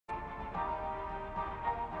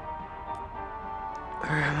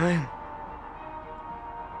Where am I?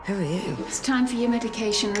 Who are you? It's time for your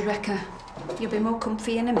medication, Rebecca. You'll be more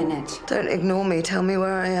comfy in a minute. Don't ignore me. Tell me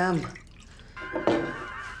where I am.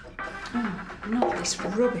 Oh, not this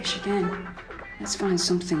rubbish again. Let's find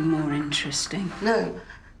something more interesting. No.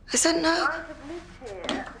 I said no. I have lived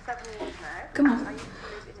here for 7 years now. Come on. I used to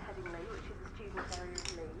live in Headingley, which is the student area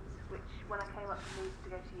of Leeds, which, when I came up to Leeds to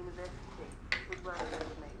go to university, was where I lived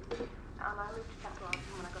in Leeds. And I moved to Chapel Arden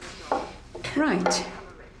when I got a job. Right.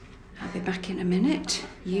 I'll be back in a minute.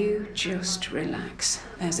 You just relax.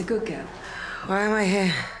 There's a good girl. Why am I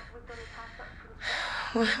here?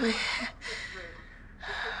 Why am I here?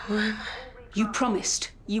 Why am I... You promised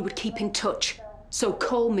you would keep in touch, so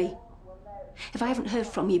call me. If I haven't heard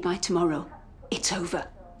from you by tomorrow, it's over.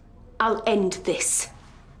 I'll end this.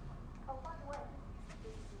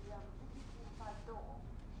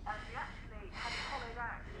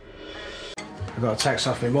 I got a text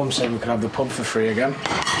off my mum saying we could have the pub for free again.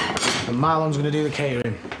 And Marlon's going to do the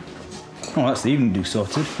catering. Oh, that's the evening do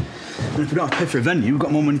sorted. And if we don't have to pay for a venue, we've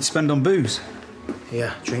got more money to spend on booze.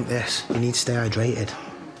 Yeah, drink this. You need to stay hydrated.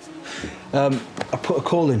 I put a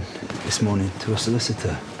call in this morning to a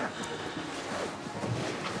solicitor.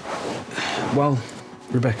 While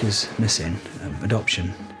Rebecca's missing,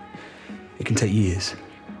 adoption, it can take years.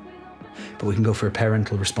 But we can go for a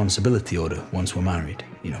parental responsibility order once we're married,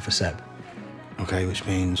 you know, for Seb. OK, which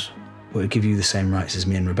means? Well, it'd give you the same rights as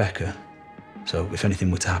me and Rebecca. So if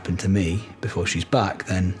anything were to happen to me before she's back,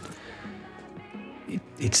 then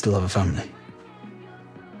he'd still have a family.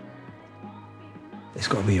 It's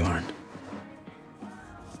got to be you, Aaron.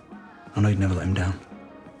 I know you'd never let him down.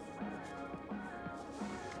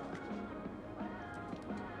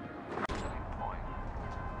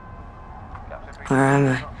 Where am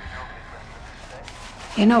I?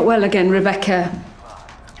 You're not well again, Rebecca.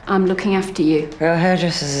 I'm looking after you. Real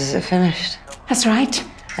hairdressers, are finished? That's right.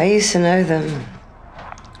 I used to know them.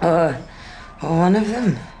 Or one of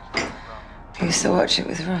them. I used to watch it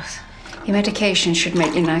with Ross. Your medication should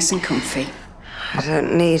make you nice and comfy. I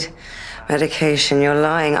don't need medication. You're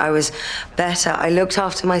lying. I was better. I looked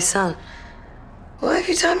after my son. Why have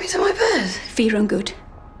you tied me to my bed? For your own good.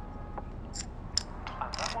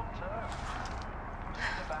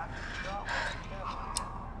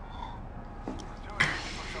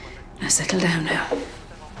 Now settle down now.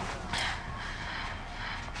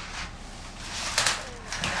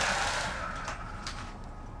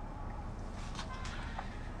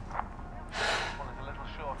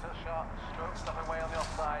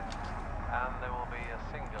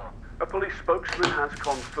 A police spokesman has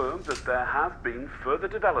confirmed that there have been further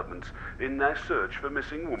developments in their search for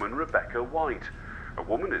missing woman Rebecca White. A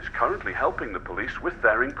woman is currently helping the police with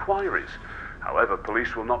their inquiries. However,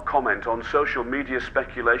 police will not comment on social media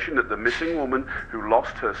speculation that the missing woman, who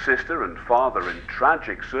lost her sister and father in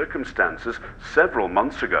tragic circumstances several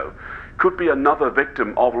months ago, could be another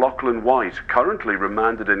victim of Lachlan White, currently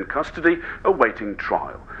remanded in custody awaiting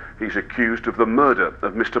trial. He's accused of the murder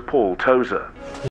of Mr. Paul Tozer.